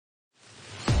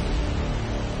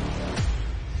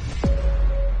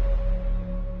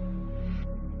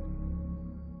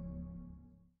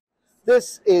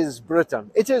This is Britain.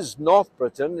 It is North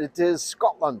Britain, it is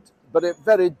Scotland, but it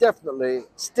very definitely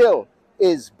still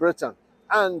is Britain,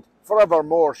 and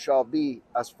forevermore shall be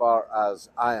as far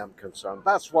as I am concerned.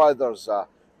 That's why there's a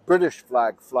British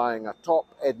flag flying atop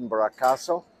Edinburgh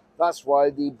Castle. That's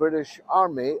why the British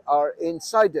Army are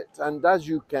inside it. And as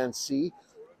you can see,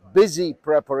 busy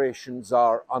preparations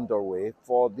are underway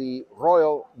for the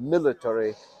Royal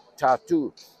Military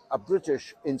Tattoo, a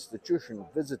British institution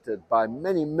visited by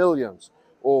many millions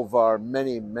over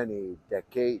many, many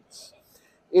decades.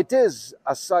 It is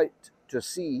a sight to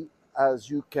see, as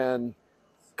you can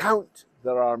count.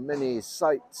 There are many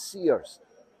sightseers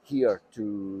here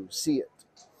to see it.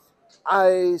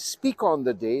 I speak on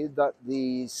the day that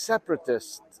the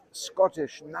separatist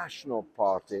Scottish National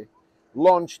Party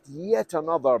launched yet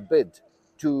another bid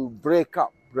to break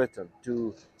up Britain,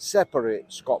 to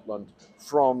separate Scotland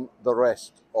from the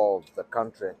rest of the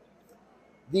country.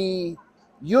 The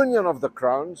Union of the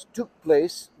Crowns took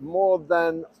place more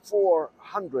than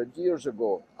 400 years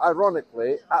ago,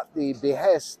 ironically at the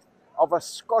behest of a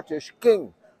Scottish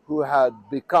king who had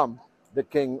become the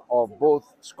king of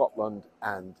both Scotland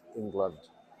and England.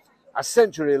 A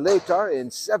century later,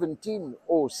 in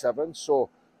 1707, so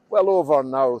well over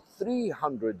now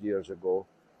 300 years ago,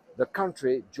 the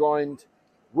country joined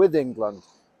with England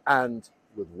and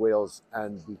with Wales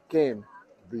and became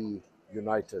the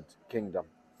United Kingdom.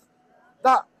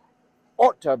 That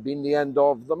ought to have been the end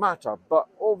of the matter, but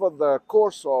over the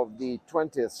course of the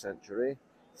 20th century,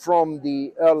 from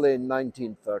the early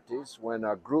 1930s, when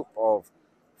a group of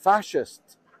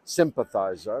fascist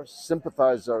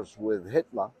sympathizers with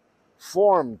Hitler,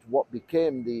 formed what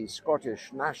became the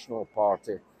Scottish National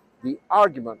Party, the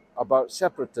argument about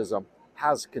separatism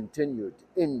has continued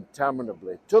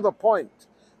interminably, to the point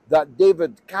that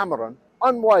David Cameron,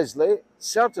 unwisely,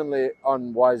 certainly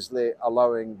unwisely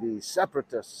allowing the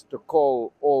separatists to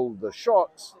call all the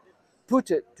shots, put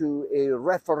it to a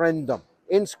referendum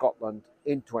in Scotland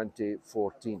in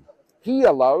 2014. He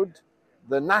allowed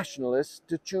the nationalists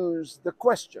to choose the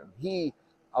question. He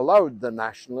allowed the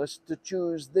nationalists to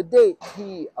choose the date.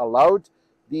 He allowed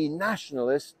the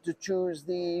nationalists to choose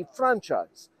the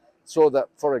franchise. So that,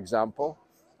 for example,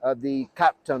 the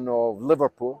captain of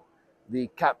Liverpool, the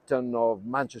captain of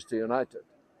Manchester United,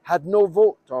 had no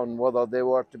vote on whether they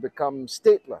were to become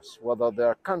stateless, whether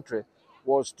their country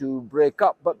was to break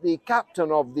up. But the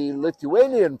captain of the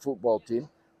Lithuanian football team,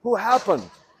 who happened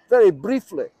very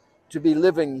briefly to be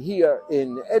living here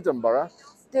in Edinburgh,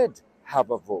 did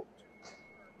have a vote.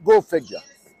 Go figure.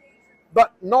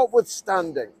 But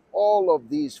notwithstanding all of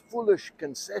these foolish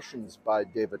concessions by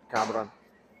David Cameron,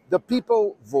 the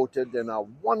people voted in a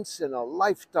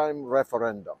once-in-a-lifetime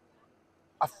referendum.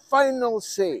 A final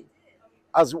say,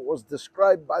 as it was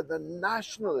described by the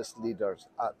nationalist leaders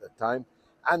at the time,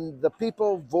 and the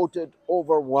people voted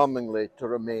overwhelmingly to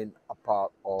remain a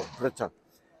part of Britain.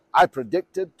 I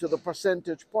predicted to the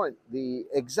percentage point the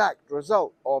exact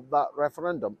result of that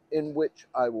referendum in which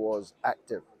I was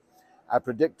active. I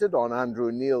predicted on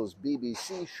Andrew Neil's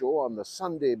BBC show on the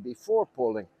Sunday before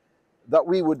polling that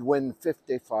we would win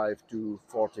 55 to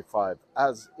 45,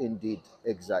 as indeed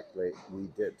exactly we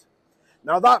did.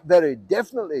 Now, that very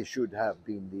definitely should have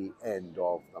been the end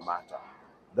of the matter.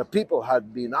 The people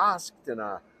had been asked in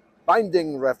a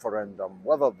binding referendum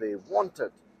whether they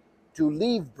wanted to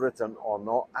leave Britain or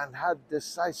not, and had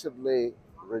decisively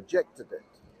rejected it.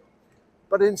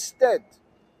 But instead,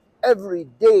 every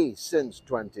day since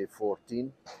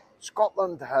 2014,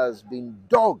 Scotland has been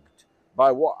dogged by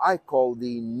what I call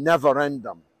the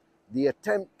neverendum, the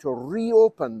attempt to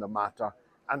reopen the matter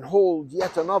and hold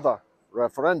yet another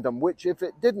referendum, which, if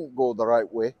it didn't go the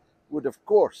right way, would of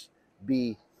course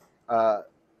be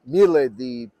merely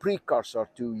the precursor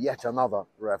to yet another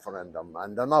referendum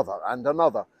and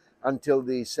another, until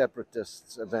the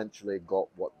separatists eventually got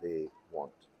what they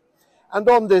want. And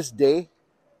on this day,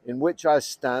 in which I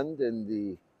stand in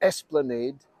the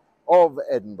esplanade of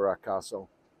Edinburgh Castle,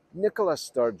 Nicola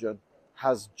Sturgeon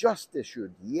has just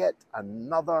issued yet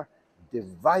another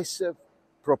divisive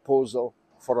proposal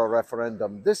for a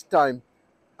referendum, this time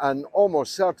an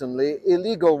almost certainly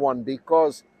illegal one,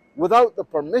 because without the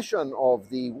permission of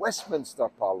the Westminster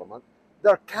Parliament,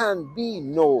 there can be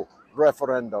no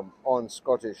referendum on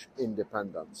Scottish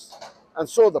independence. And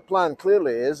so the plan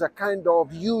clearly is a kind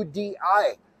of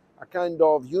UDI, a kind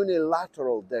of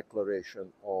unilateral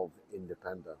declaration of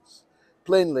independence.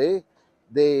 Plainly,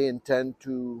 they intend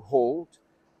to hold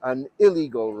an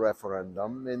illegal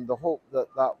referendum in the hope that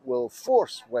that will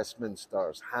force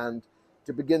Westminster's hand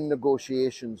to begin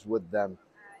negotiations with them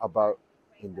about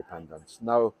independence.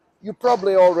 Now, you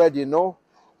probably already know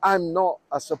I'm not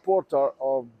a supporter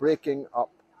of breaking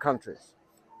up countries.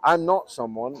 I'm not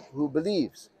someone who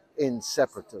believes in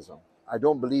separatism. I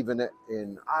don't believe in it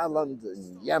in Ireland,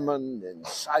 in Yemen, in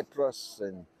Cyprus,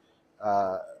 in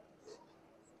uh,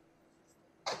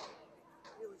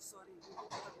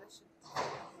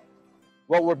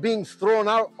 well, we're being thrown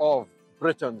out of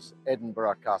Britain's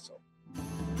Edinburgh Castle.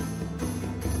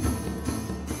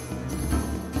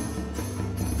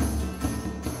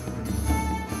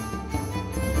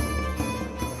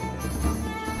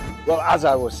 Well, as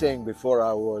I was saying before,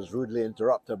 I was rudely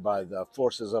interrupted by the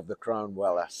forces of the Crown.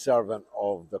 Well, a servant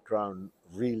of the Crown,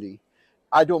 really.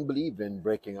 I don't believe in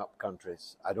breaking up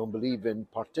countries. I don't believe in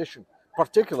partition,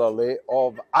 particularly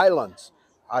of islands.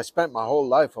 I spent my whole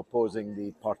life opposing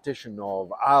the partition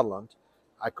of Ireland.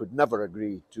 I could never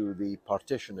agree to the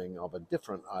partitioning of a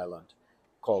different island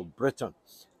called Britain.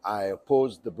 I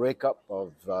opposed the breakup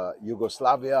of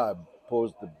Yugoslavia. I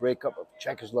opposed the breakup of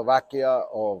Czechoslovakia,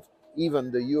 of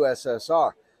even the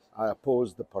USSR. I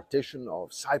opposed the partition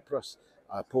of Cyprus.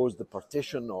 I opposed the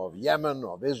partition of Yemen,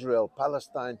 of Israel,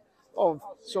 Palestine, of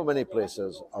so many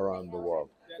places around the world,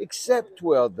 except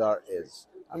where there is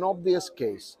an obvious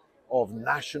case of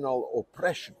national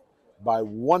oppression by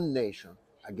one nation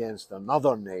against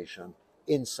another nation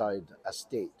inside a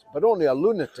state. But only a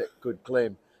lunatic could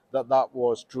claim that that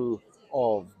was true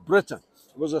of Britain.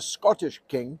 It was a Scottish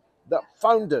king that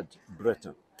founded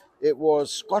Britain. It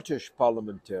was Scottish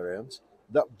parliamentarians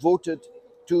that voted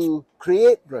to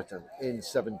create Britain in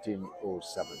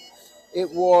 1707.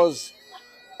 It was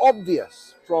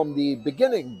obvious from the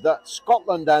beginning that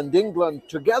Scotland and England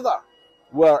together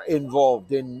were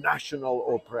involved in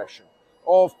national oppression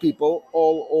of people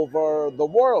all over the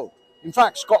world. In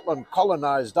fact, Scotland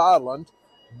colonized Ireland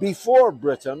before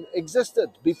Britain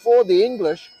existed, before the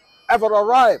English ever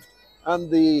arrived. And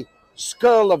the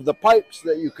skirl of the pipes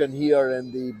that you can hear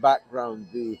in the background,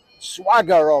 the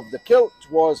swagger of the kilt,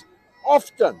 was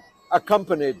often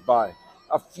accompanied by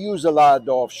a fusillade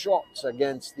of shots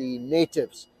against the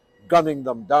natives, gunning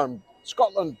them down.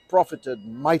 Scotland profited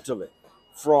mightily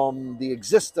from the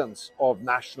existence of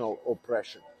national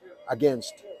oppression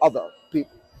against other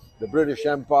people. The British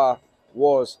Empire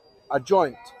was a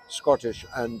joint Scottish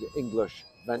and English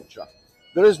venture.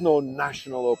 There is no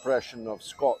national oppression of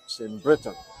Scots in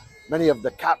Britain. Many of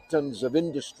the captains of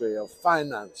industry, of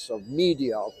finance, of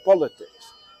media, of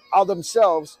politics are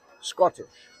themselves Scottish.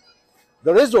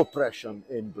 There is oppression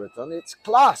in Britain. It's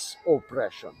class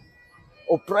oppression.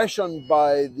 Oppression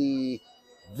by the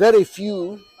very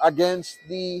few against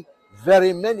the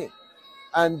very many.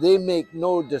 And they make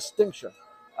no distinction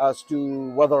as to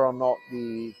whether or not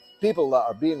the people that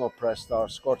are being oppressed are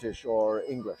Scottish or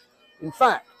English. In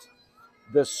fact,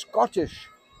 the Scottish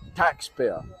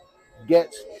taxpayer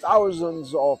gets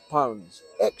thousands of pounds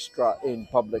extra in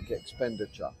public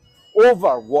expenditure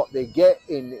over what they get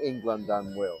in England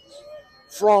and Wales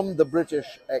from the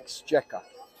British Exchequer.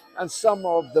 And some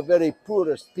of the very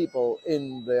poorest people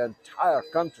in the entire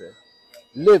country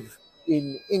live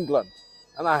in England,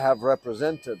 and I have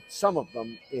represented some of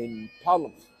them in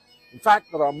Parliament. In fact,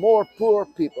 there are more poor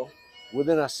people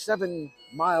within a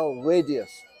 7-mile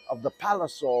radius of the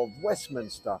Palace of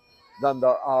Westminster than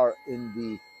there are in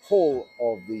the whole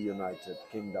of the United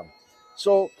Kingdom.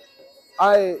 So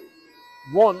I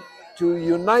want to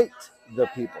unite the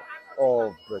people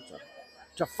of Britain,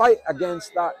 to fight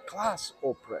against that class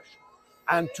oppression,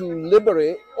 and to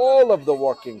liberate all of the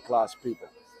working class people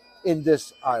in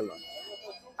this island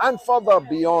and further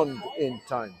beyond in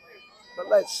time. But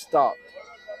let's start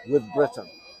with Britain.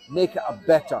 Make it a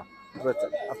better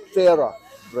Britain, a fairer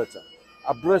Britain,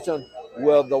 a Britain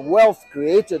where the wealth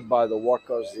created by the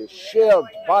workers is shared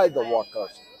by the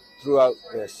workers throughout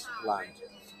this land.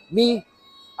 Me,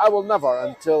 I will never,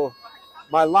 until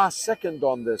my last second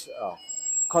on this earth,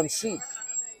 concede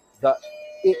that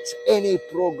it's any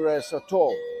progress at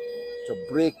all to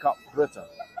break up Britain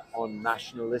on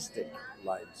nationalistic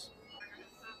lines.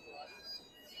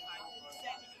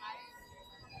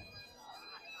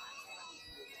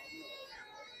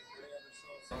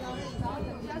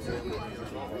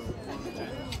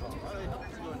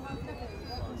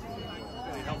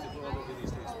 Very healthy for all of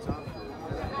these days.